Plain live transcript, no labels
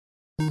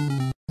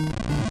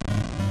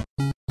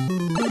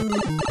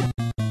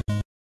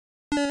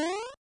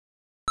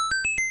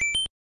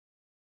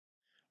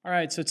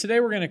Alright, so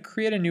today we're going to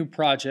create a new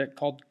project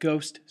called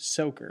Ghost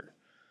Soaker.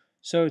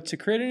 So to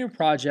create a new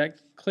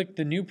project, click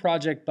the New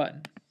Project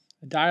button.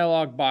 A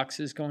dialog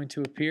box is going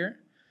to appear,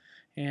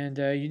 and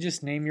you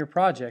just name your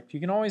project. You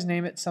can always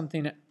name it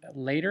something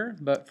later,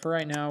 but for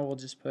right now we'll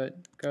just put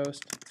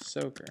Ghost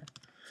Soaker.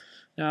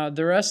 Now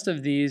the rest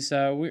of these,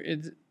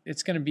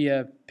 it's going to be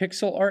a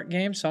pixel art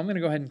game, so I'm going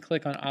to go ahead and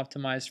click on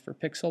Optimize for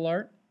Pixel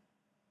Art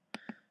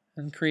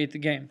and create the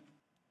game.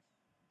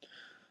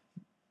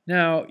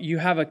 Now you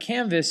have a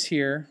canvas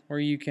here where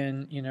you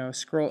can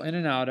scroll in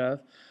and out of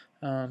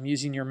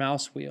using your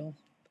mouse wheel.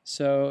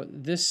 So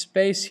this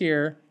space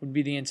here would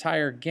be the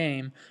entire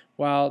game,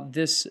 while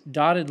this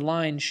dotted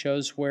line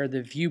shows where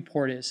the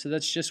viewport is. So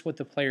that's just what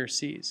the player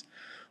sees.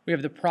 We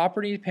have the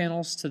property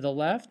panels to the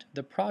left,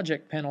 the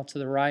project panel to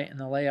the right, and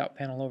the layout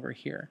panel over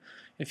here.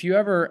 If you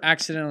ever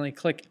accidentally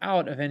click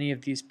out of any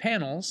of these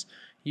panels,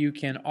 you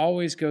can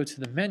always go to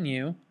the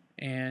menu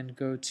and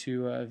go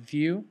to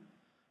View,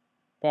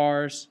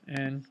 Bars,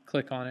 and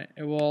click on it.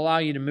 It will allow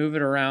you to move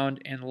it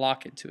around and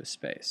lock it to a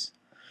space.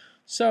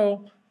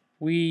 So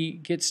we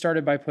get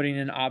started by putting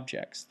in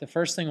objects. The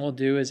first thing we'll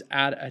do is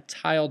add a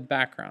tiled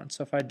background.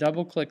 So if I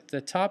double click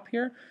the top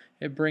here,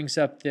 it brings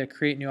up the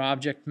Create New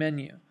Object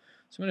menu.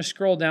 So I'm going to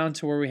scroll down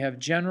to where we have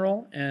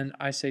General and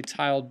I say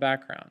Tiled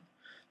Background.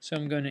 So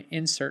I'm going to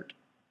Insert.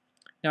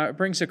 Now it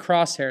brings a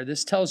crosshair.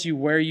 This tells you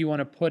where you want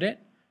to put it.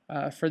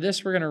 For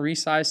this we're going to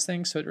resize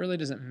things, so it really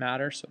doesn't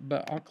matter,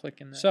 but I'll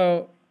click in there.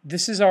 So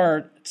this is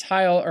our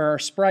tile or our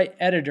sprite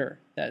editor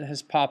that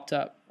has popped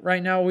up.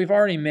 Right now we've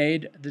already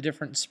made the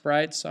different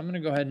sprites, so I'm going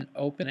to go ahead and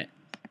open it.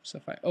 So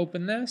if I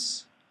open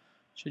this,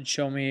 it should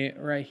show me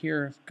right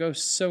here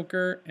Ghost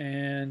Soaker,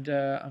 and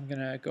I'm going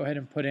to go ahead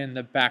and put in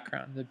the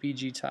background, the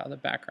BG tile, the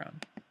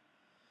background.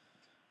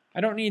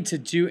 I don't need to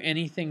do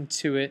anything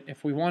to it.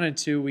 If we wanted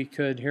to, we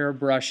could, here are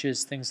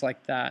brushes, things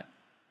like that.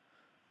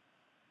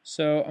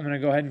 So I'm going to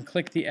go ahead and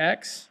click the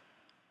X,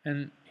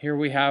 and here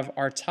we have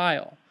our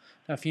tile.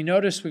 Now if you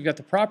notice, we've got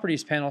the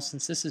properties panel.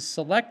 Since this is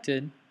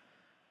selected,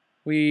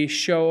 we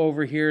show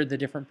over here the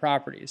different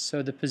properties.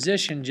 So the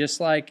position, just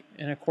like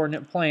in a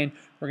coordinate plane,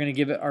 we're going to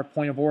give it our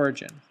point of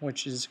origin,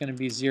 which is going to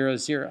be 0,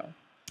 0.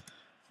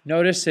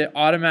 Notice it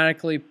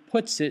automatically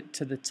puts it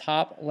to the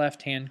top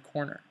left-hand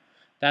corner.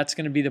 That's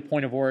going to be the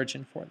point of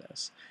origin for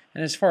this.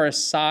 And as far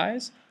as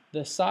size,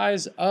 the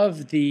size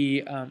of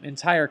the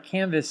entire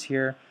canvas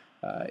here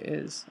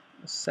is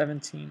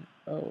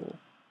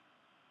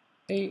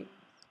 1708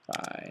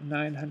 by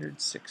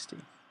 960.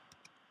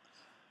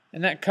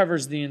 And that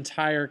covers the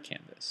entire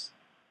canvas.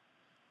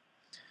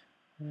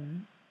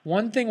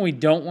 One thing we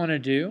don't want to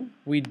do,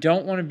 we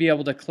don't want to be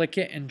able to click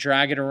it and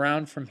drag it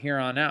around from here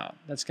on out.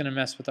 That's going to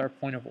mess with our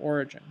point of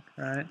origin,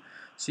 right?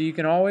 So you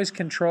can always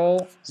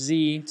Control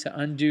Z to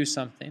undo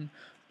something,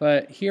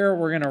 but here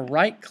we're going to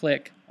right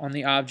click on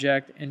the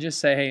object and just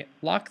say, hey,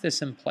 lock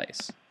this in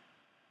place.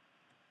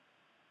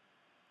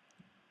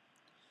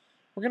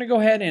 We're going to go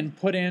ahead and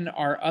put in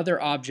our other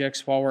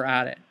objects while we're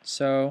at it.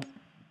 So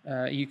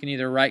you can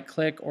either right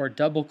click or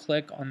double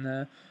click on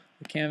the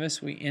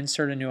canvas. We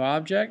insert a new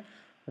object.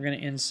 We're going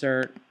to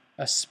insert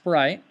a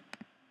sprite.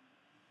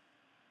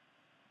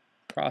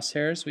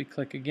 Crosshairs, we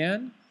click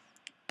again.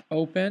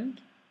 Open.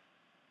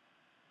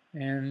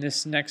 And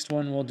this next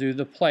one will do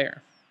the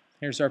player.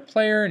 Here's our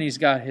player, and he's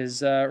got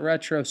his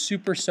retro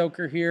super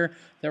soaker here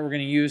that we're going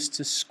to use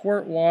to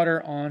squirt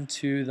water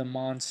onto the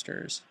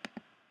monsters.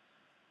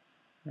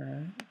 All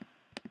right.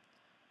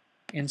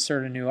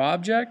 Insert a new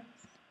object.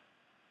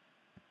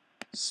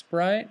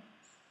 Sprite.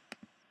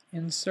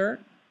 Insert.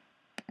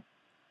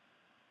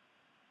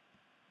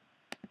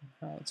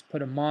 Now let's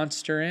put a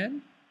monster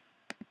in.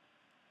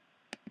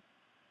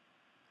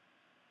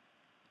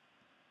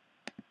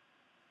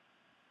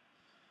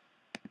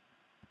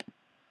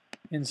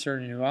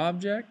 Insert a new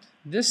object.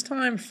 This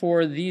time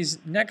for these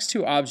next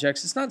two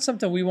objects, it's not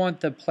something we want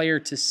the player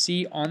to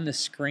see on the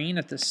screen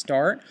at the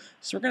start,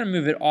 so we're going to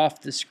move it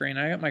off the screen.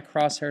 I got my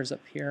crosshairs up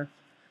here.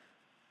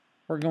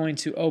 We're going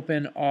to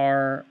open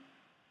our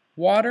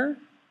water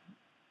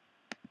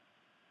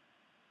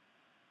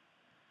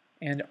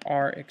and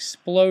our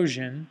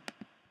explosion.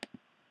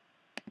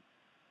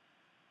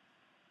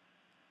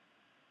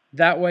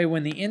 That way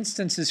when the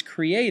instance is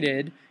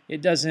created,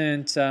 it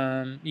doesn't,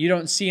 you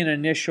don't see an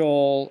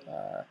initial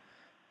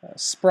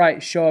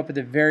sprite show up at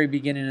the very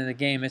beginning of the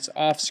game. It's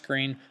off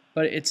screen,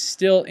 but it's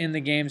still in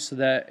the game so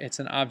that it's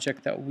an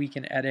object that we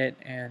can edit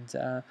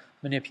and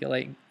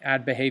manipulate,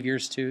 add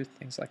behaviors to,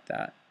 things like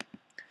that.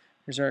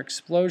 Here's our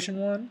explosion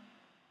one.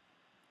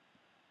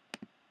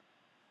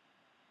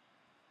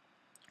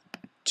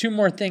 Two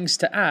more things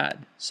to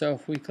add. So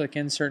if we click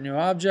Insert New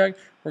Object,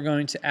 we're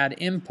going to add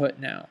input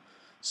now.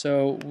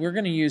 So we're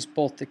going to use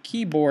both the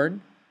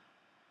keyboard,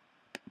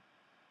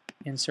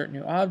 Insert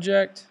New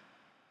Object,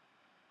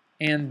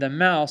 and the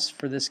mouse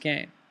for this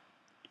game.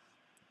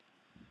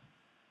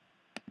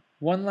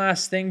 One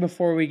last thing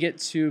before we get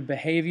to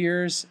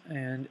behaviors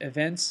and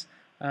events.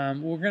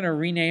 We're going to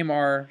rename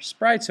our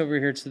sprites over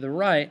here to the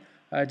right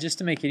just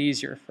to make it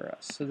easier for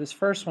us. So this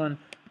first one,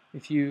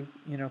 if you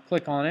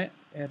click on it,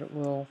 it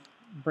will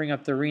bring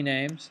up the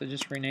rename. So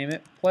just rename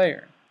it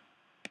player.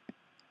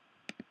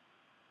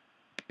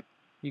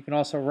 You can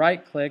also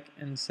right click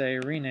and say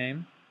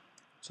rename,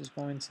 which is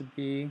going to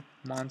be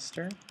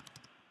monster.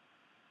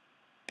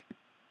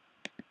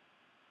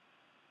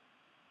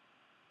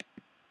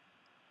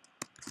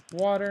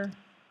 Water.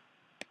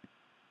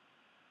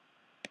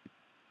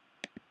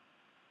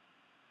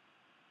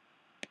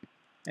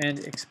 And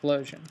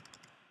explosion.